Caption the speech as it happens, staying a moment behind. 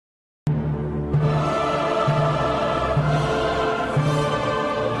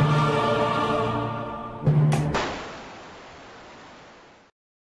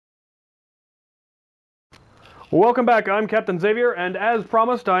Welcome back, I'm Captain Xavier, and as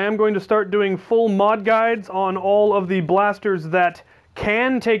promised, I am going to start doing full mod guides on all of the blasters that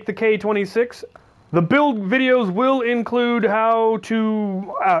can take the K26. The build videos will include how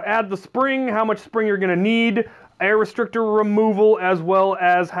to add the spring, how much spring you're going to need, air restrictor removal, as well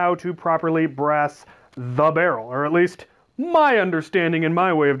as how to properly brass the barrel, or at least my understanding and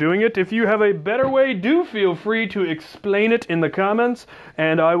my way of doing it. If you have a better way, do feel free to explain it in the comments,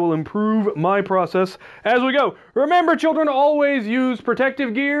 and I will improve my process as we go. Remember, children, always use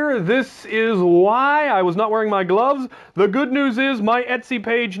protective gear. This is why I was not wearing my gloves. The good news is my Etsy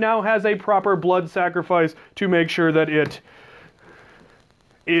page now has a proper blood sacrifice to make sure that it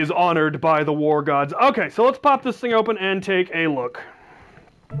is honored by the war gods. Okay, so let's pop this thing open and take a look.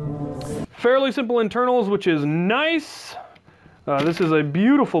 Fairly simple internals, which is nice. This is a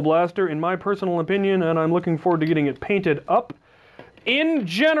beautiful blaster in my personal opinion, and I'm looking forward to getting it painted up. In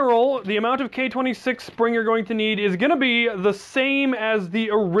general, the amount of K26 spring you're going to need is going to be the same as the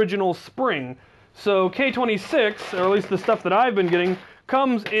original spring. So K26, or at least the stuff that I've been getting,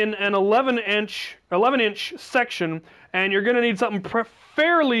 comes in an 11-inch section, and you're going to need something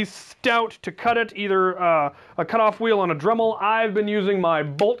fairly stout to cut it, either a cutoff wheel on a Dremel. I've been using my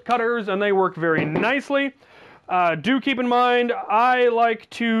bolt cutters, and they work very nicely. Do keep in mind, I like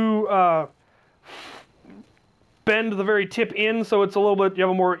to bend the very tip in so it's a little bit, you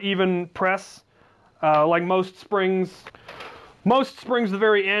have a more even press. Like most springs, the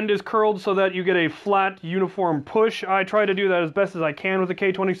very end is curled so that you get a flat, uniform push. I try to do that as best as I can with the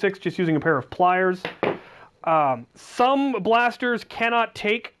K26, just using a pair of pliers. Some blasters cannot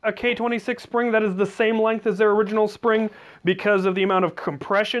take a K26 spring that is the same length as their original spring because of the amount of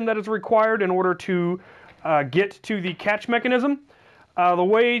compression that is required in order to get to the catch mechanism. The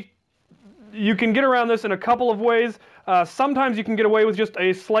way you can get around this in a couple of ways. Sometimes you can get away with just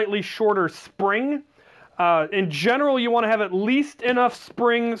a slightly shorter spring. In general, you want to have at least enough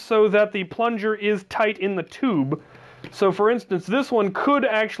spring so that the plunger is tight in the tube. So for instance, this one could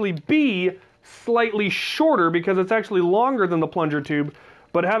actually be slightly shorter because it's actually longer than the plunger tube,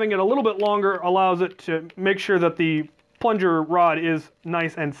 but having it a little bit longer allows it to make sure that the plunger rod is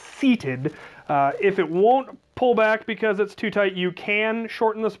nice and seated. If it won't pull back because it's too tight, you can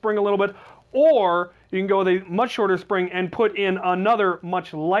shorten the spring a little bit, or you can go with a much shorter spring and put in another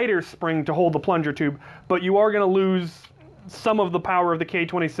much lighter spring to hold the plunger tube, but you are going to lose some of the power of the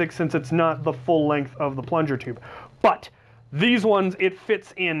K26 since it's not the full length of the plunger tube. But these ones, it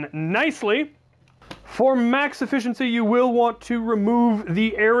fits in nicely. For max efficiency, you will want to remove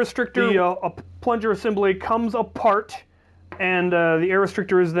the air restrictor. The plunger assembly comes apart, and the air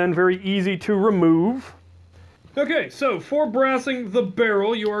restrictor is then very easy to remove. Okay, so for brassing the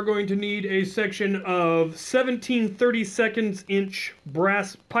barrel, you are going to need a section of 17/32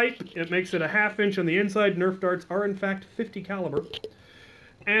 brass pipe. It makes it a 1/2 inch on the inside. Nerf darts are in fact 50 caliber.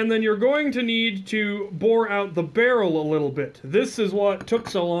 And then you're going to need to bore out the barrel a little bit. This is what took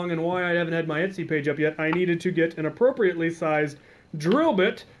so long and why I haven't had my Etsy page up yet. I needed to get an appropriately sized drill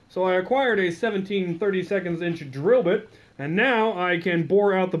bit, so I acquired a 17/32 drill bit. And now I can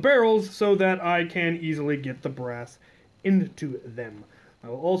bore out the barrels so that I can easily get the brass into them. I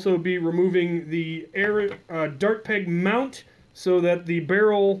will also be removing the dart peg mount so that the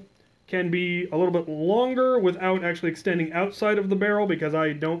barrel can be a little bit longer without actually extending outside of the barrel, because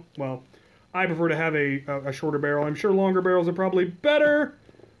I prefer to have a shorter barrel. I'm sure longer barrels are probably better.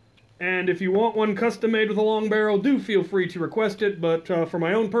 And if you want one custom made with a long barrel, do feel free to request it. But for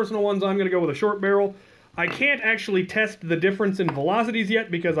my own personal ones, I'm going to go with a short barrel. I can't actually test the difference in velocities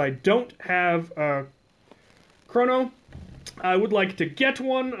yet because I don't have a chrono. I would like to get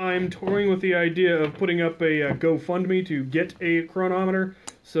one. I'm toying with the idea of putting up a GoFundMe to get a chronometer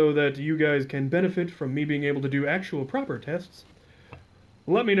so that you guys can benefit from me being able to do actual proper tests.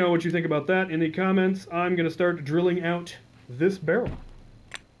 Let me know what you think about that in the comments. I'm going to start drilling out this barrel.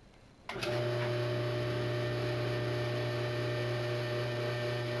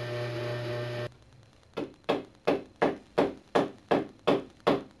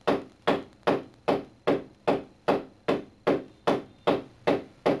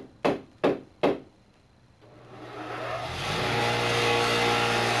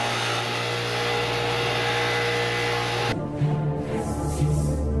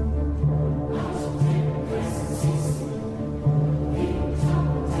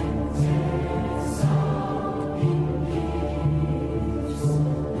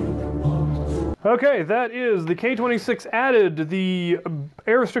 Okay, that is the K26 added, the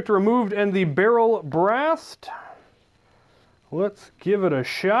air restrictor removed, and the barrel brassed. Let's give it a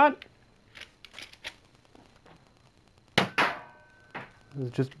shot.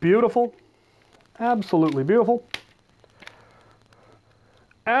 It's just beautiful. Absolutely beautiful.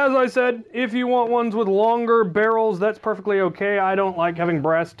 As I said, if you want ones with longer barrels, that's perfectly okay. I don't like having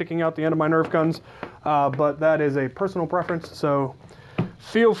brass sticking out the end of my Nerf guns, but that is a personal preference, so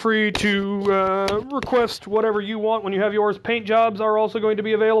feel free to request whatever you want when you have yours. Paint jobs are also going to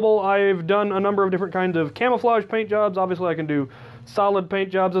be available. I've done a number of different kinds of camouflage paint jobs. Obviously, I can do solid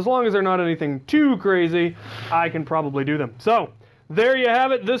paint jobs. As long as they're not anything too crazy, I can probably do them. So, there you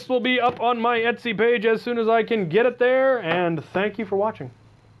have it. This will be up on my Etsy page as soon as I can get it there, and thank you for watching.